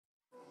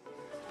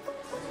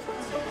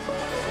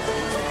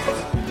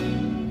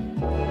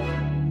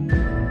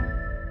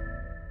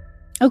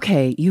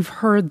Okay, you've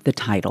heard the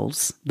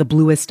titles. The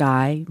Bluest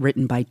Eye,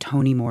 written by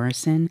Toni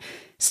Morrison,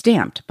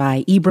 Stamped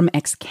by Ibram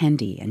X.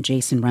 Kendi and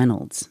Jason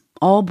Reynolds.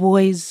 All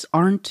Boys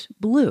Aren't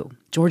Blue,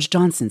 George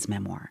Johnson's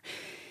memoir.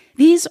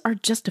 These are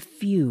just a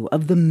few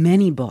of the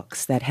many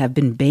books that have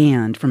been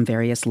banned from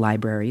various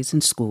libraries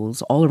and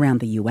schools all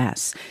around the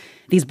U.S.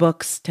 These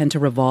books tend to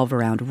revolve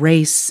around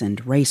race and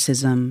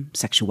racism,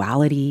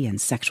 sexuality and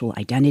sexual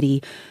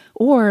identity,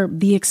 or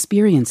the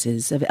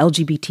experiences of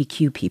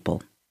LGBTQ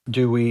people.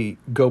 Do we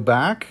go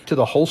back to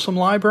the wholesome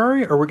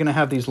library, or are we going to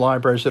have these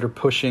libraries that are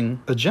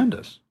pushing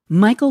agendas?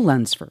 Michael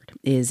Lunsford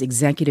is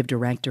executive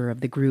director of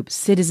the group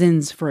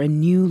Citizens for a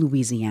New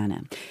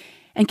Louisiana.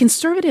 And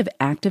conservative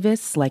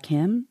activists like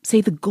him say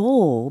the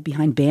goal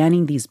behind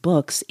banning these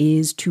books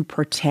is to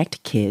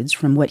protect kids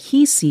from what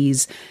he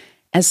sees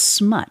as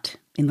smut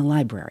in the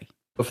library.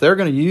 If they're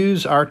going to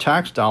use our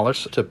tax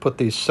dollars to put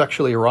these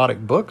sexually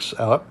erotic books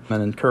up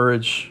and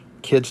encourage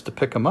kids to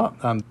pick them up,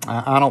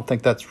 I don't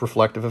think that's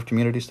reflective of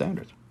community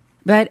standards.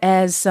 But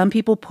as some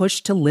people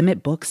push to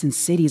limit books in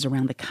cities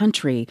around the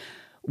country,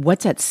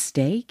 what's at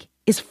stake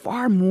is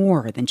far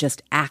more than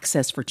just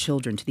access for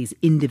children to these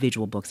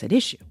individual books at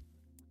issue.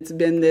 It's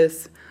been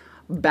this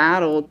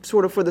battle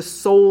sort of for the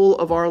soul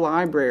of our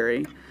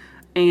library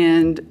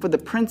and for the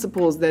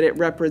principles that it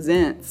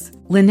represents.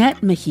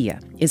 Lynette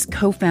Mejia is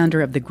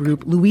co-founder of the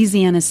group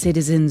Louisiana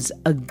Citizens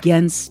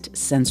Against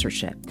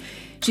Censorship.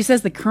 She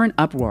says the current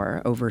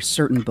uproar over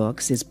certain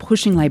books is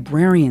pushing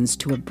librarians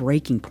to a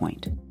breaking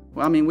point.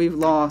 Well, I mean, we've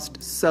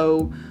lost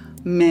so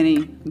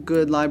many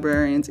good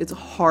librarians. It's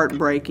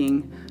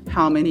heartbreaking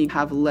how many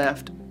have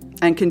left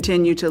and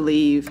continue to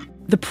leave.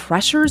 The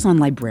pressures on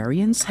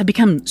librarians have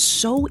become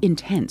so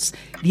intense,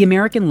 the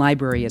American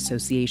Library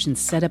Association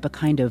set up a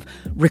kind of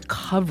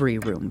recovery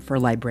room for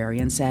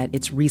librarians at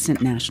its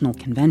recent national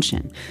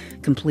convention,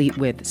 complete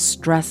with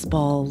stress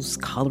balls,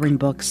 coloring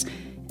books,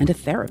 and a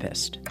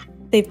therapist.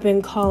 They've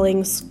been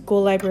calling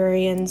school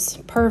librarians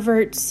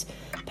perverts,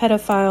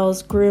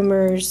 pedophiles,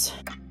 groomers.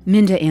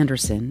 Minda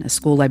Anderson, a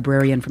school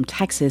librarian from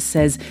Texas,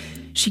 says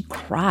she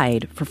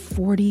cried for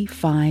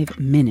 45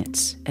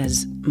 minutes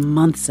as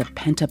months of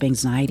pent-up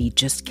anxiety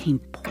just came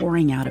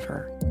pouring out of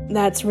her.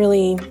 That's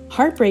really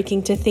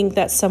heartbreaking to think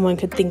that someone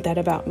could think that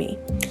about me.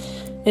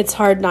 It's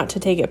hard not to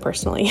take it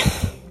personally.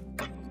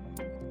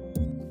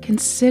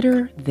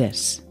 Consider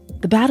this.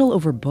 The battle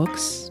over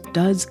books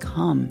does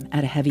come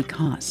at a heavy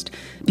cost,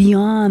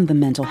 beyond the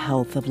mental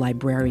health of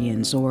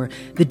librarians or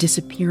the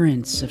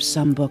disappearance of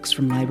some books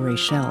from library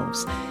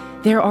shelves.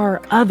 There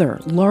are other,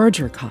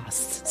 larger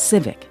costs,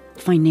 civic,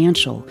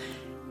 financial,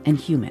 and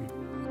human.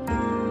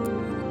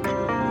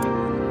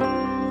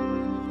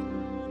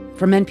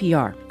 From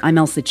NPR, I'm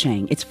Elsa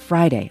Chang. It's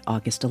Friday,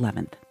 August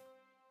 11th.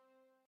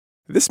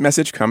 This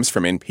message comes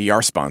from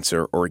NPR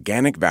sponsor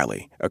Organic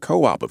Valley, a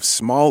co-op of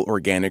small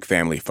organic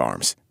family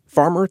farms.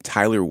 Farmer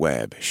Tyler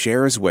Webb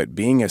shares what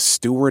being a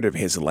steward of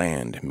his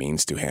land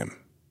means to him.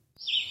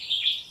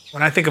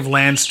 When I think of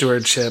land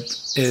stewardship,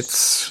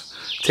 it's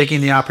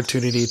taking the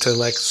opportunity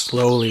to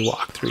slowly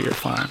walk through your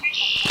farm,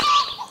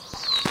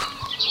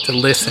 to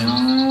listen,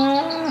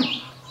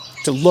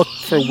 to look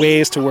for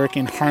ways to work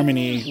in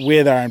harmony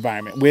with our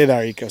environment, with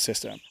our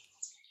ecosystem.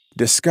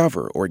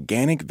 Discover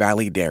Organic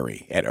Valley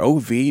Dairy at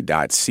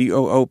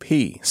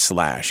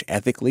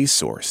ov.coop/ethically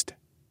sourced.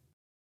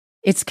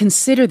 It's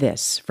Consider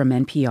This from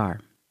NPR.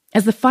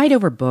 As the fight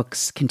over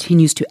books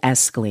continues to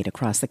escalate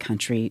across the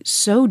country,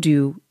 so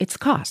do its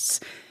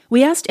costs.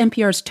 We asked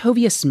NPR's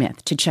Tovia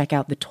Smith to check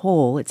out the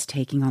toll it's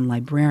taking on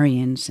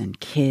librarians and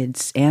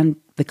kids and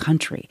the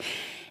country.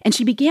 And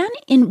she began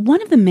in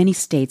one of the many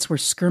states where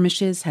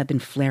skirmishes have been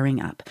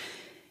flaring up.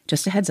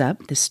 Just a heads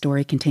up, this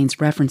story contains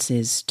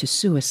references to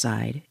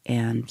suicide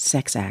and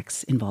sex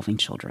acts involving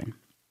children.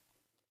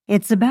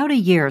 It's about a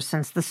year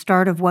since the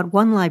start of what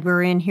one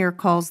librarian here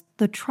calls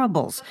the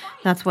Troubles.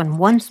 That's when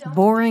once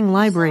boring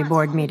library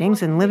board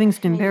meetings in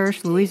Livingston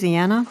Parish,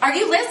 Louisiana, Are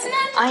you listening?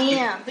 I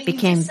am.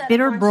 became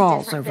bitter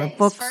brawls over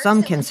books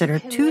some consider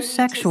too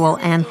sexual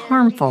and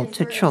harmful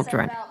to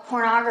children.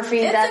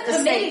 Pornography. It's a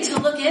committee to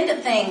look into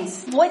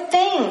things. What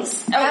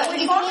things?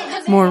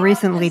 More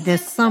recently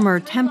this summer,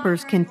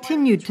 tempers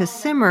continued to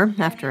simmer.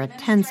 After a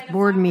tense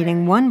board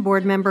meeting, one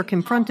board member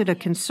confronted a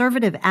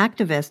conservative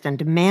activist and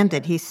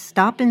demanded he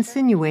stop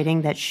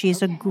insinuating that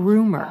she's a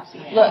groomer.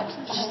 Look,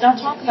 just don't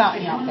talk about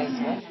me on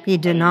Facebook. He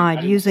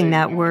denied using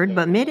that word,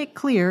 but made it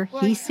clear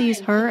he sees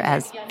her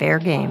as fair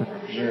game.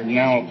 You're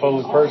now a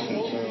public person,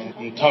 so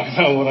I'm talking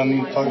about what I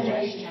need to talk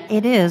about.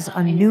 It is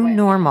a new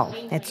normal.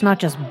 It's not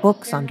just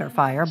books under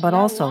fire, but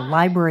also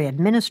library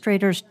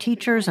administrators,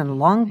 teachers, and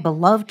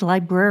long-beloved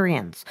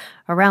librarians.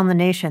 Around the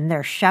nation,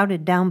 they're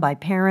shouted down by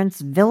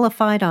parents,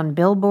 vilified on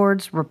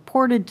billboards,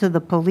 reported to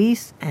the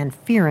police, and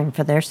fearing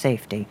for their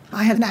safety.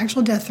 I had an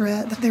actual death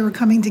threat that they were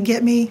coming to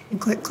get me.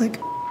 Click, click.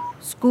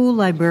 School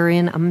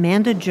librarian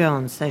Amanda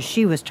Jones says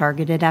she was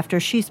targeted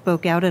after she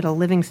spoke out at a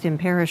Livingston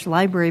Parish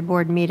Library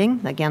Board meeting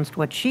against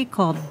what she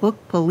called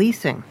book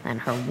policing,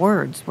 and her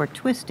words were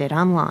twisted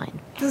online.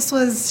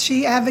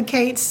 She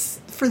advocates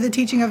for the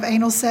teaching of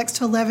anal sex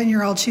to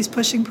 11-year-olds. She's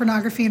pushing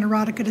pornography and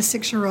erotica to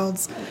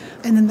 6-year-olds.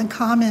 And then the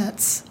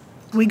comments,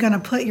 we gonna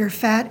put your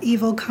fat,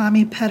 evil,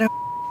 commie, pedo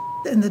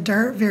in the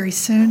dirt very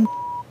soon.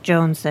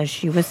 Joan says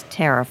she was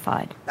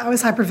terrified. I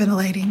was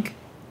hyperventilating.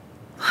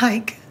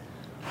 Like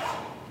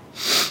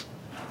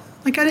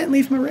I didn't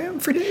leave my room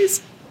for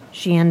days.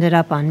 She ended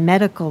up on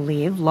medical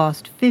leave,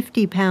 lost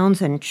 50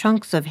 pounds and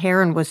chunks of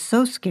hair, and was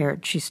so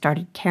scared she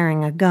started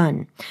carrying a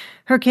gun.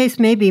 Her case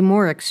may be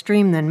more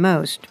extreme than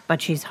most,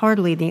 but she's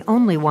hardly the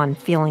only one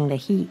feeling the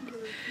heat.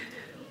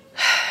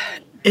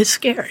 It's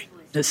scary.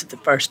 This is the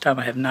first time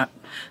I have not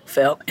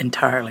felt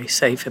entirely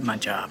safe in my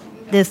job.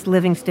 This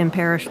Livingston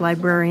Parish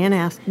librarian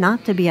asked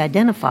not to be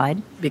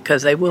identified.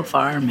 Because they will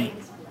fire me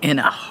in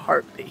a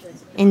heartbeat.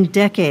 In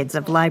decades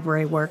of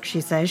library work,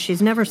 she says,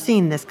 she's never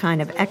seen this kind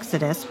of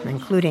exodus,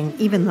 including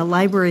even the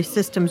library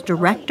system's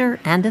director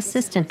and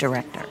assistant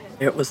director.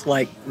 It was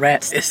like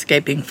rats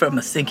escaping from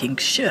a sinking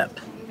ship.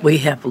 We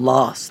have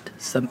lost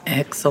some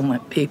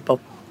excellent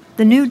people.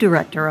 The new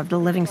director of the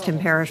Livingston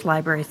Parish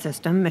Library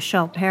System,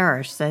 Michelle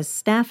Parrish, says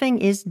staffing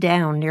is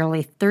down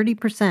nearly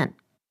 30%.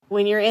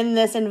 When you're in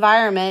this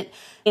environment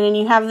and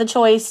you have the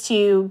choice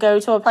to go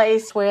to a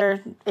place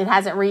where it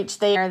hasn't reached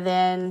there,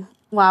 then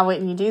why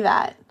wouldn't you do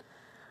that?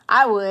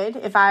 I would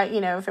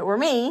if it were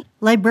me.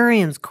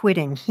 Librarians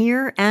quitting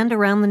here and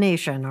around the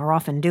nation are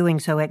often doing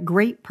so at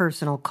great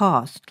personal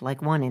cost,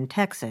 like one in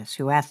Texas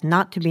who asked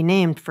not to be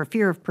named for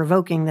fear of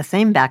provoking the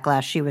same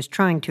backlash she was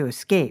trying to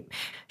escape.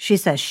 She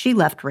says she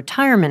left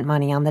retirement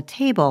money on the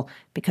table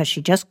because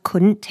she just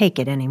couldn't take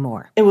it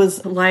anymore. It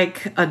was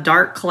like a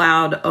dark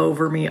cloud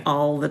over me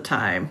all the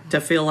time, to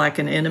feel like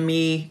an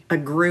enemy, a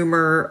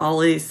groomer, all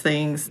these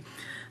things.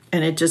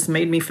 And it just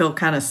made me feel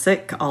kind of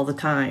sick all the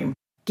time.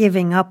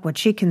 Giving up what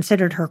she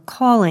considered her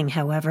calling,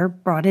 however,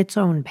 brought its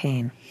own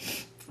pain.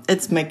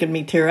 It's making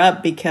me tear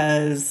up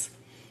because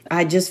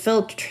I just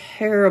felt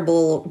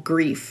terrible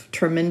grief,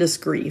 tremendous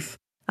grief.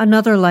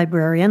 Another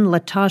librarian,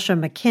 Latasha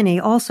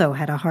McKinney, also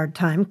had a hard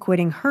time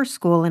quitting her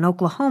school in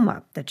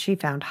Oklahoma that she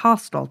found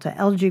hostile to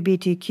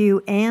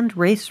LGBTQ and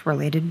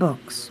race-related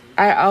books.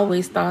 I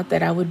always thought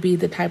that I would be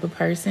the type of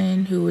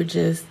person who would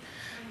just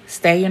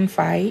stay and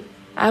fight.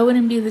 I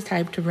wouldn't be the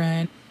type to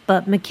run.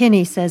 But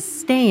McKinney says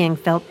staying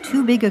felt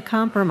too big a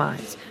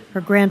compromise.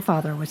 Her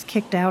grandfather was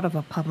kicked out of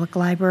a public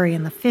library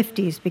in the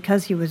 50s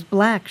because he was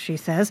black, she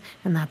says,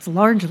 and that's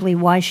largely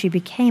why she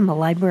became a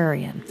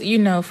librarian.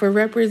 For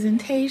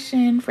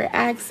representation, for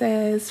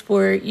access,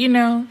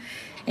 and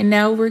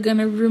now we're going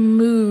to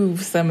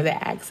remove some of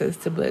the access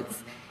to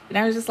books. And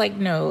I was just like,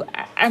 no,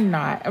 I'm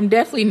not. I'm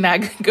definitely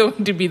not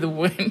going to be the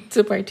one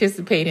to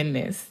participate in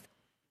this.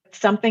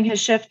 Something has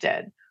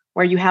shifted,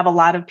 where you have a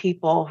lot of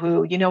people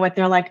who,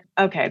 they're like,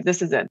 okay,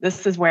 this is it.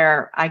 This is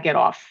where I get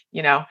off,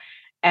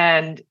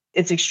 and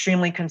it's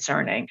extremely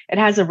concerning. It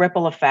has a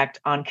ripple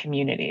effect on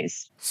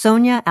communities.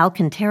 Sonia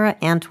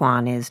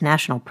Alcantara-Antoine is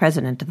national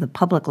president of the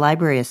Public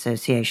Library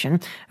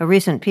Association. A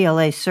recent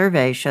PLA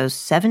survey shows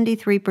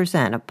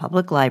 73% of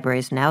public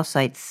libraries now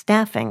cite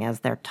staffing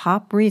as their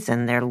top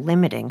reason they're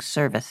limiting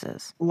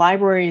services.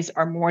 Libraries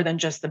are more than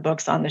just the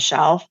books on the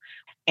shelf.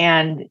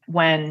 And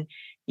when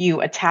you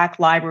attack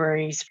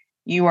libraries,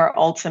 you are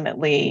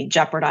ultimately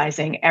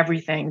jeopardizing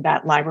everything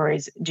that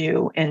libraries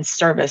do in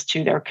service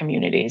to their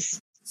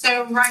communities.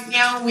 So right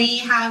now we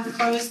have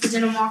closed the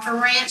Denham Walker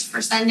Ranch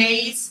for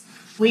Sundays.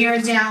 We are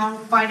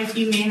down quite a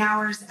few man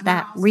hours.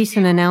 That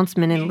recent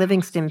announcement in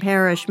Livingston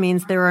Parish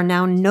means there are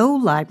now no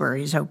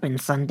libraries open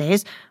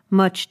Sundays,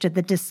 much to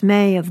the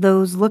dismay of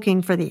those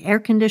looking for the air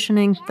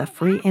conditioning, the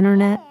free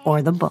internet,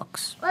 or the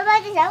books. What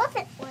about this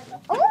elephant one?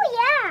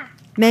 Oh, yeah.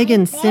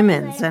 Megan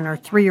Simmons and her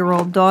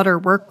 3-year-old daughter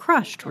were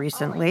crushed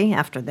recently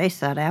after they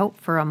set out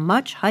for a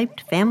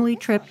much-hyped family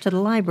trip to the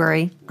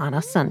library on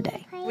a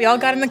Sunday. We all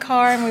got in the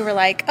car and we were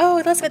like,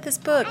 oh, let's get this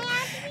book.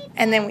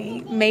 And then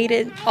we made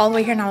it all the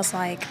way here and I was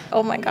like,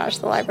 oh my gosh,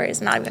 the library is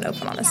not even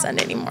open on a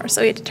Sunday anymore.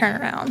 So we had to turn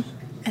around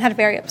and had a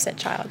very upset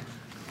child.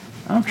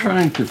 I'm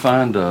trying to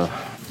find a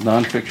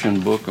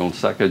nonfiction book on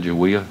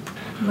Sacagawea.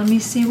 Let me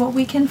see what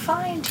we can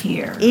find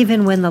here.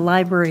 Even when the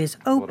library is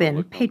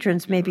open,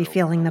 patrons may be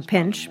feeling the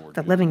pinch.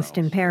 The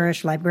Livingston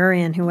Parish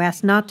librarian who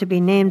asked not to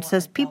be named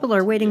says people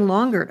are waiting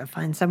longer to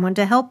find someone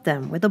to help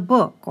them with a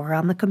book or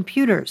on the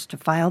computers to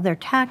file their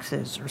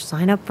taxes or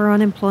sign up for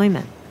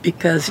unemployment.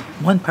 Because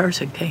one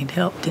person can't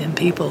help 10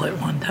 people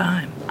at one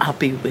time. I'll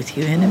be with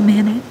you in a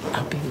minute.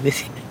 I'll be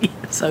with you.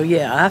 So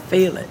yeah, I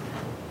feel it.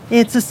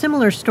 It's a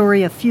similar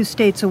story a few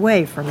states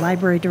away for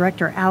Library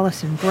Director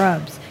Allison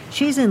Grubbs.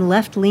 She's in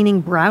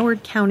left-leaning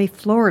Broward County,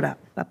 Florida.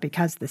 But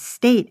because the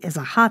state is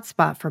a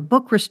hotspot for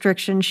book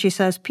restrictions, she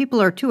says people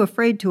are too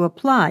afraid to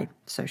apply.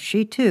 So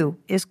she, too,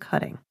 is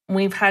cutting.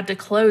 We've had to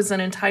close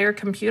an entire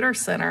computer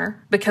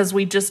center because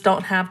we just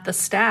don't have the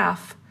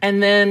staff.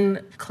 And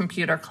then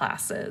computer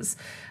classes,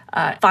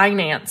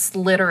 finance,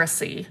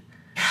 literacy,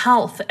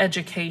 health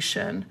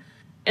education.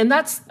 And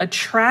that's a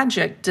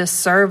tragic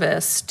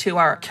disservice to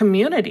our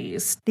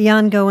communities. The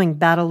ongoing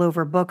battle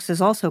over books is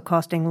also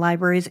costing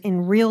libraries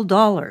in real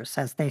dollars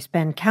as they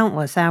spend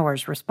countless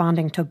hours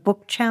responding to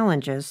book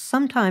challenges,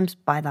 sometimes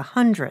by the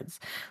hundreds.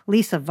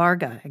 Lisa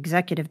Varga,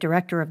 executive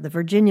director of the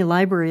Virginia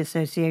Library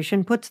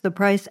Association, puts the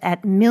price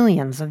at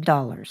millions of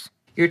dollars.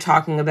 You're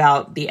talking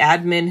about the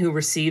admin who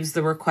receives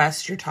the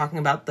request. You're talking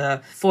about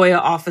the FOIA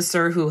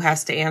officer who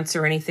has to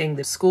answer anything,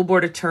 the school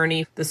board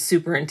attorney, the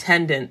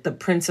superintendent, the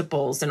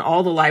principals, and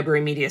all the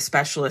library media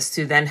specialists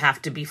who then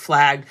have to be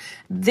flagged.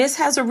 This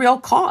has a real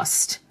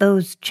cost.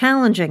 Those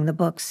challenging the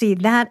book see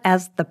that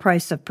as the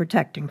price of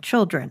protecting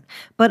children.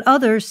 But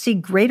others see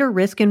greater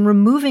risk in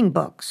removing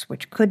books,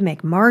 which could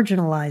make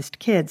marginalized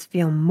kids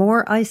feel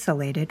more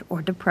isolated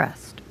or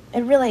depressed.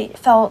 It really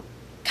felt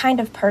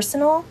kind of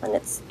personal, and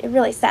it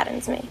really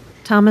saddens me.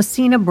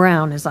 Thomasina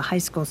Brown is a high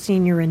school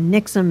senior in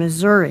Nixa,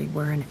 Missouri,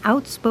 where an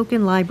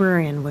outspoken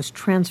librarian was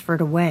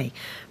transferred away.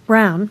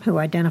 Brown, who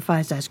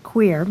identifies as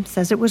queer,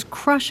 says it was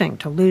crushing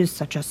to lose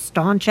such a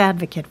staunch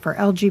advocate for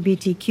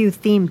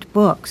LGBTQ-themed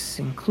books,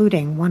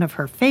 including one of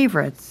her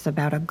favorites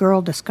about a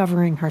girl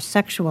discovering her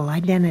sexual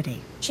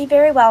identity. She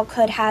very well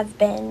could have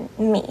been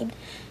me.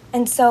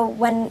 And so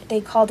when they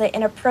called it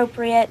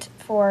inappropriate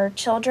for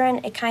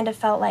children, it kind of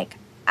felt like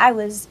I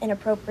was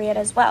inappropriate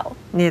as well.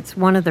 It's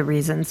one of the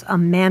reasons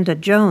Amanda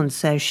Jones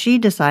says she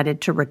decided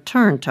to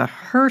return to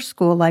her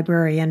school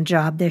librarian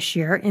job this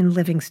year in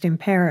Livingston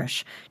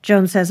Parish.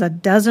 Jones says a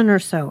dozen or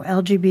so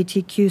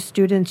LGBTQ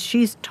students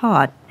she's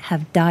taught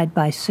have died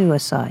by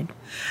suicide.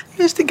 I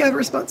just think I have a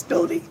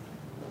responsibility.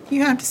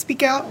 You have to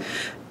speak out.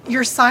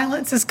 Your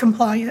silence is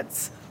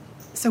compliance.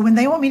 So when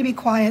they want me to be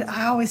quiet,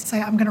 I always say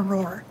I'm going to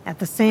roar. At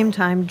the same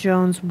time,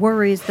 Jones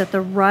worries that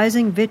the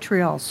rising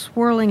vitriol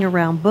swirling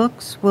around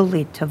books will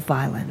lead to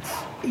violence.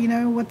 You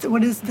know,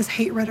 what is this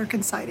hate rhetoric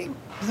inciting?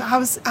 I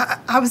was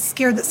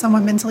scared that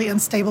someone mentally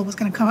unstable was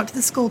going to come up to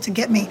the school to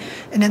get me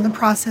and in the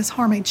process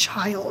harm a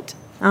child.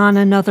 On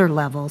another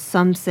level,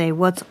 some say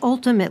what's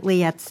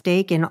ultimately at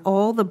stake in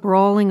all the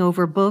brawling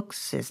over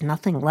books is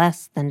nothing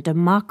less than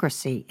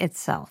democracy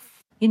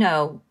itself. You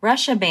know,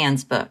 Russia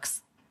bans books.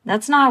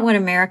 That's not what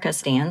America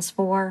stands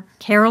for.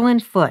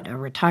 Carolyn Foote, a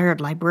retired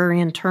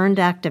librarian turned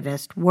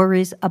activist,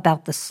 worries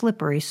about the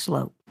slippery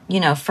slope. You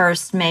know,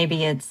 first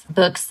maybe it's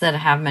books that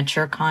have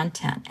mature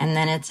content, and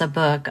then it's a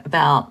book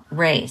about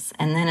race,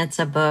 and then it's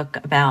a book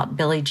about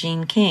Billie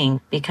Jean King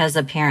because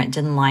a parent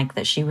didn't like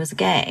that she was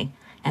gay.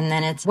 And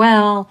then it's,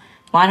 well,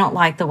 I don't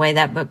like the way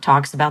that book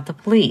talks about the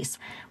police.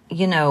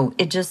 You know,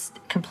 it just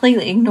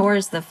completely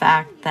ignores the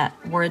fact that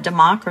we're a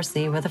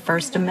democracy with a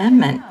First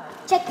Amendment.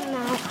 Check them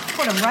out.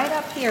 Put them right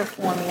up here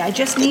for me. I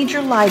just need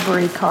your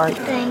library card.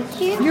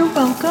 Thank you. You're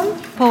welcome.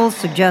 Polls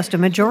suggest a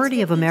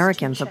majority of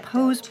Americans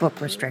oppose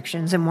book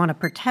restrictions and want to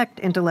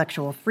protect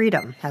intellectual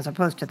freedom, as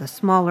opposed to the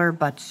smaller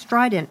but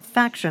strident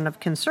faction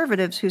of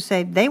conservatives who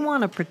say they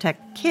want to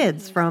protect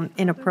kids from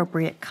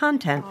inappropriate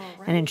content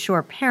and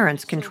ensure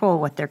parents control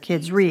what their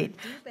kids read.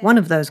 One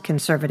of those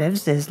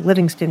conservatives is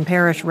Livingston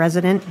Parish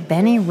resident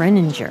Benny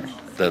Renninger.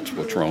 That's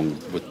what's wrong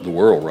with the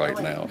world right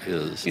now,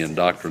 is the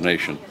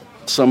indoctrination.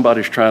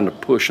 Somebody's trying to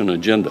push an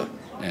agenda,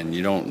 and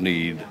you don't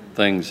need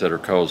things that are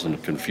causing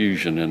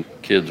confusion in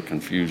kids'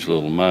 confused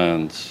little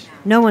minds.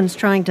 No one's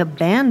trying to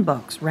ban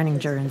books,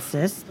 Renninger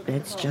insists.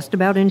 It's just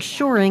about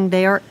ensuring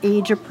they are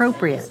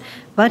age-appropriate.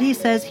 But he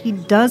says he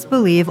does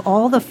believe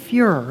all the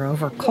furor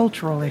over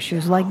cultural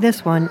issues like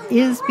this one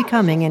is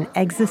becoming an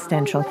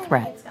existential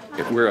threat.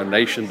 We're a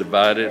nation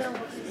divided,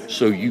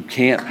 so you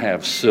can't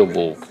have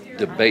civil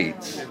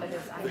debates,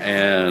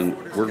 and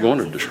we're going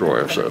to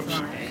destroy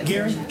ourselves.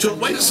 Gary?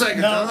 Wait a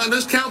second,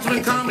 this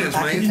councilman comments,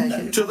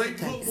 man.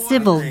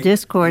 Civil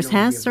discourse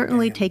has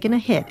certainly taken a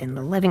hit in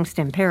the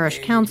Livingston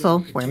Parish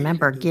Council, where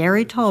member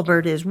Gary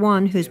Talbert is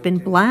one who's been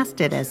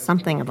blasted as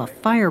something of a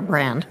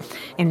firebrand.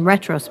 In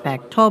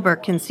retrospect,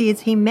 Talbert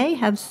concedes he may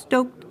have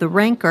stoked the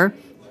rancor,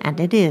 and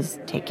it is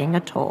taking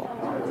a toll.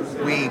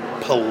 We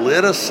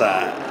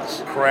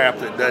politicize crap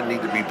that doesn't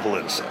need to be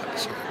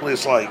politicized.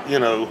 It's like,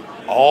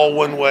 all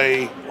one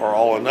way or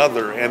all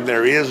another, and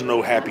there is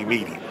no happy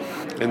medium.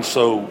 And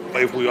so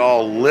if we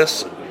all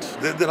listened,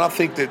 then I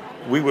think that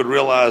we would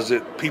realize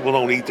that people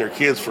don't eat their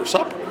kids for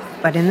supper.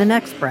 But in the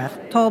next breath,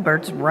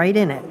 Talbert's right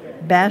in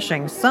it,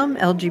 bashing some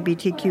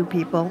LGBTQ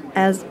people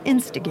as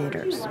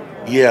instigators.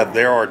 Yeah,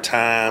 there are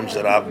times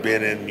that I've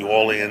been in New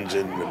Orleans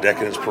and the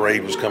Decadence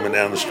Parade was coming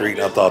down the street,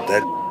 and I thought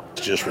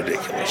that's just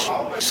ridiculous.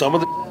 Some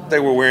of the they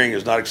were wearing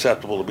is not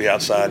acceptable to be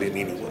outside in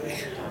any way.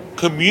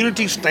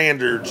 Community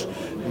standards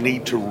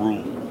need to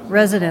rule.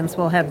 Residents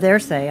will have their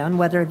say on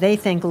whether they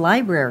think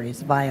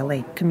libraries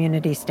violate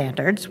community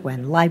standards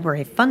when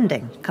library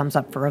funding comes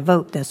up for a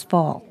vote this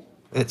fall.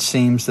 It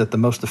seems that the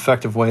most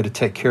effective way to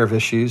take care of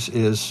issues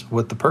is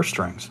with the purse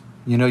strings.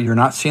 You're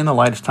not seeing the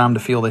light. It's time to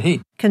feel the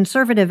heat.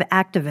 Conservative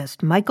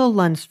activist Michael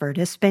Lunsford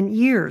has spent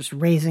years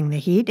raising the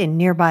heat in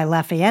nearby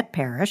Lafayette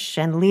Parish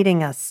and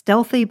leading a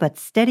stealthy but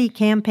steady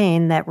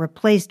campaign that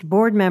replaced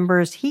board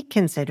members he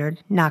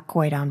considered not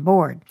quite on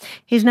board.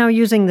 He's now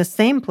using the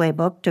same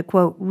playbook to,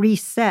 quote,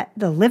 reset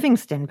the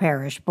Livingston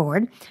Parish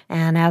Board.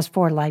 And as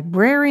for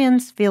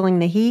librarians feeling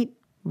the heat,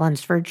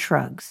 Lunsford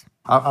shrugs.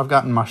 I've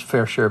gotten my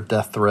fair share of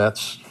death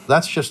threats.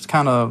 That's just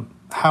kind of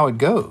how it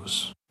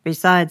goes.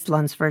 Besides,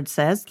 Lunsford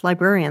says,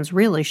 librarians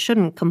really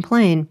shouldn't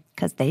complain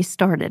because they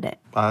started it.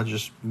 I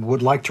just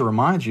would like to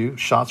remind you,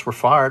 shots were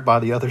fired by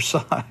the other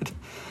side.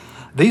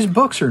 These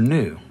books are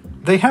new.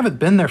 They haven't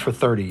been there for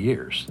 30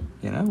 years.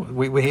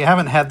 We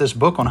haven't had this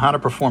book on how to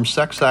perform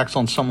sex acts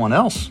on someone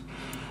else.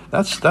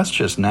 That's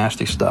just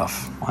nasty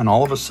stuff. And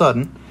all of a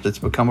sudden, it's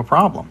become a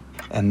problem.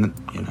 And,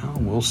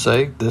 we'll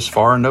say this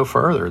far and no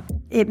further.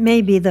 It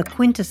may be the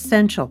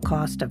quintessential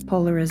cost of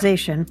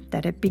polarization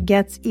that it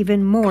begets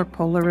even more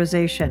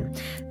polarization.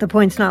 The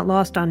point's not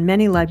lost on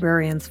many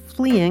librarians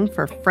fleeing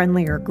for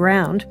friendlier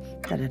ground,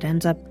 that it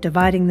ends up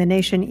dividing the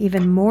nation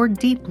even more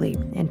deeply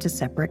into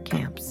separate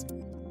camps.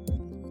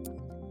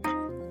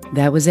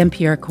 That was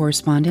NPR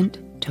correspondent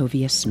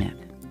Tovia Smith.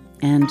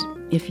 And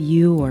if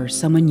you or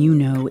someone you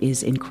know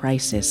is in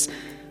crisis,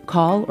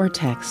 call or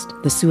text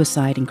the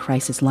Suicide and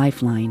Crisis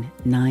Lifeline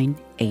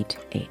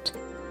 988.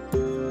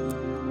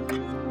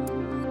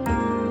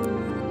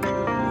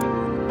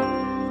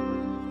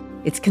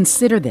 It's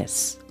Consider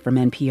This from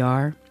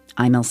NPR.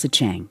 I'm Elsa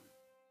Chang.